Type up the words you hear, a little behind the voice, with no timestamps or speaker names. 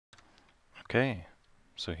Okay,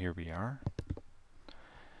 so here we are,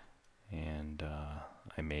 and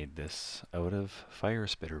I made this out of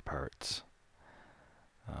Firespitter parts.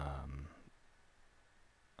 I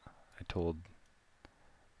told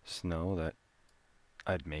Snjo that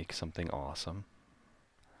I'd make something awesome,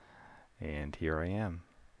 and here I am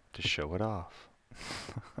to show it off.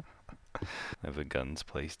 I have the guns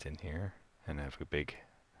placed in here, and I have a big,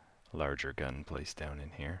 larger gun placed down in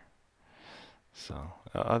here. So,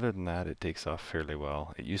 other than that, it takes off fairly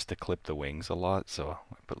well. It used to clip the wings a lot, so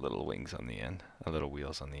I put little wings on the end, little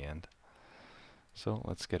wheels on the end. So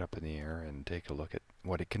let's get up in the air and take a look at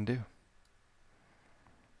what it can do.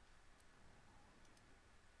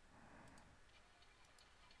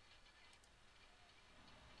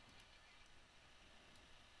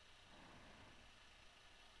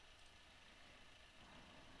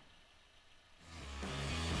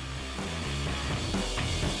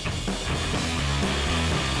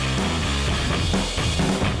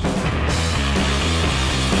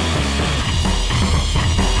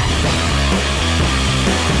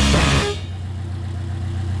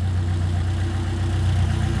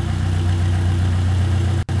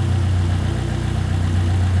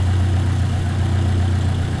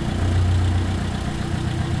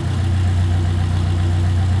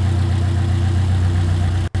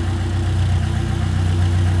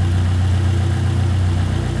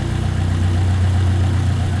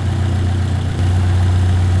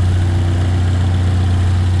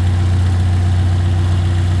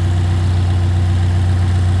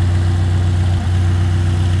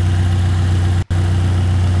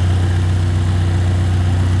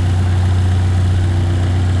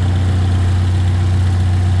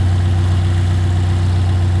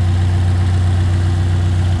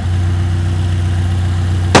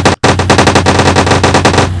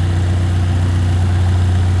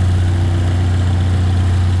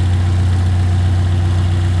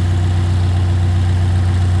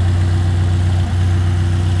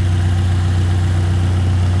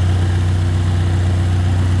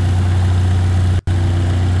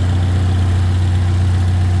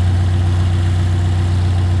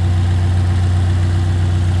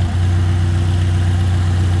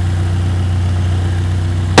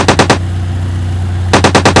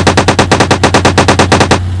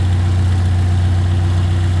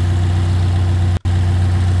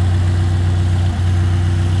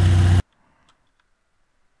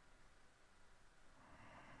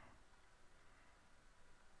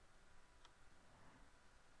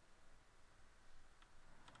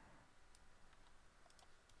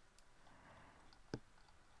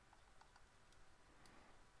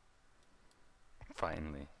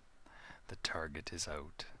 Finally, the target is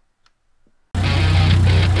out.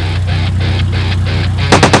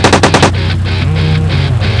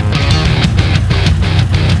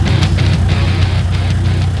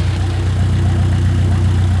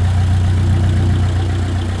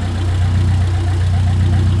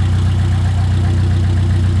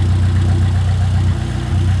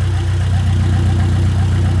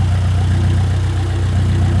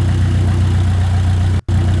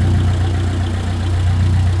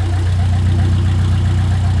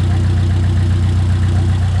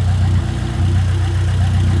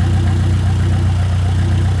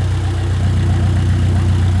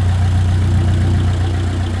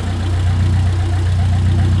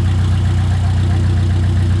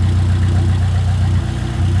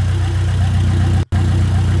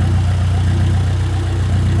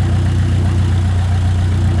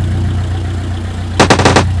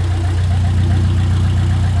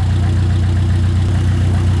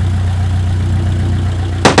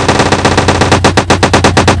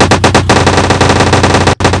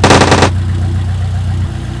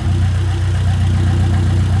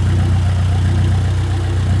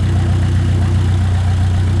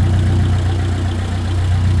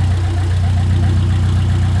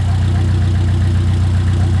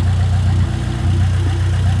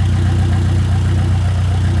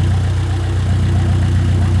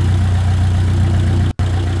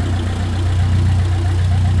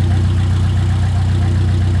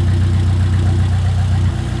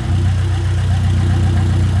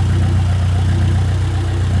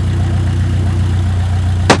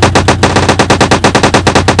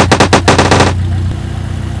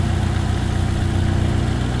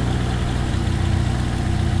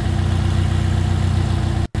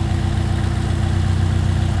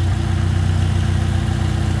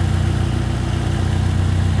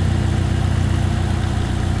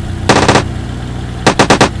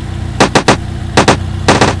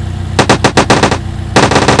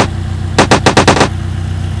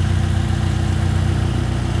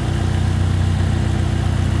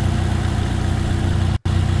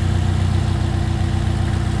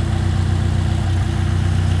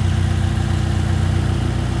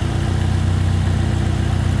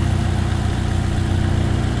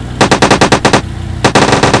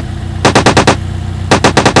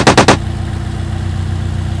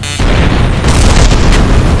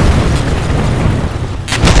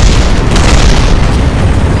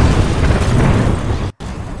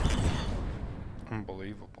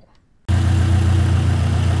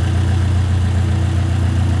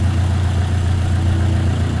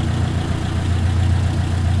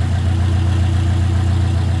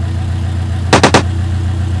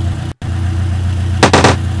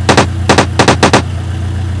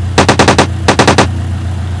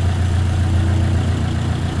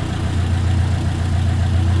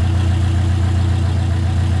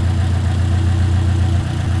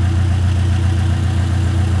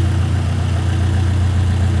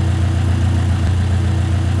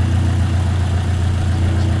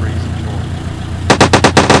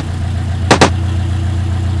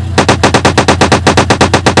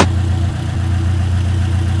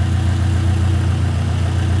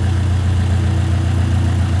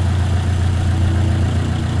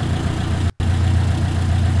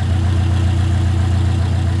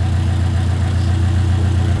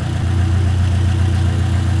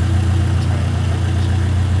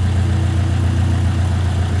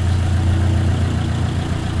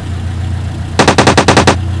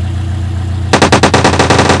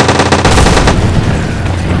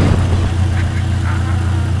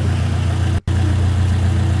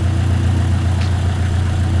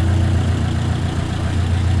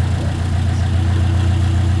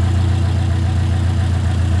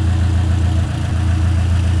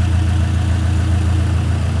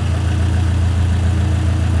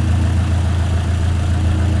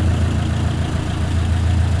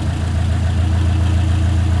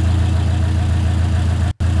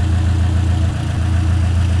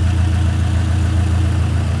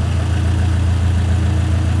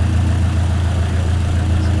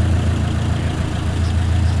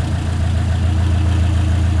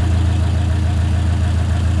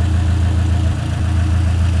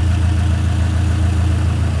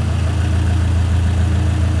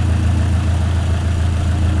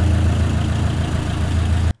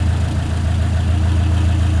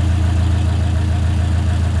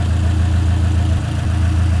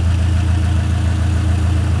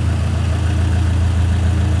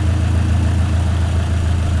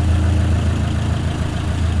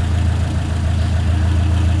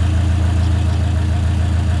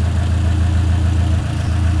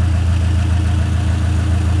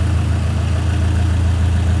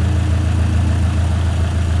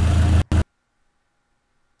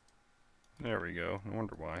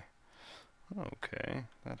 Okay,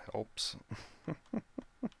 that helps.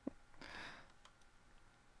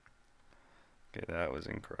 Okay, that was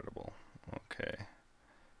incredible. Okay.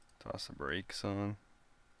 Toss the brakes on.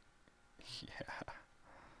 Yeah,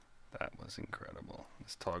 that was incredible.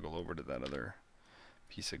 Let's toggle over to that other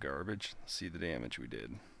piece of garbage. See the damage we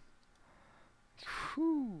did.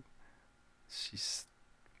 Whew. She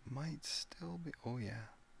might still be. Oh, yeah.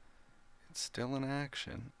 It's still in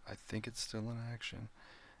action. I think it's still in action.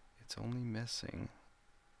 It's only missing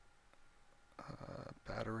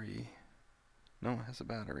battery. No, it has a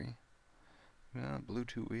battery. Yeah, blew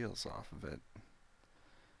 2 wheels off of it.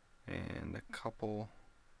 And a couple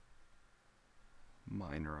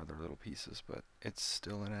minor other little pieces, but it's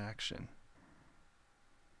still in action.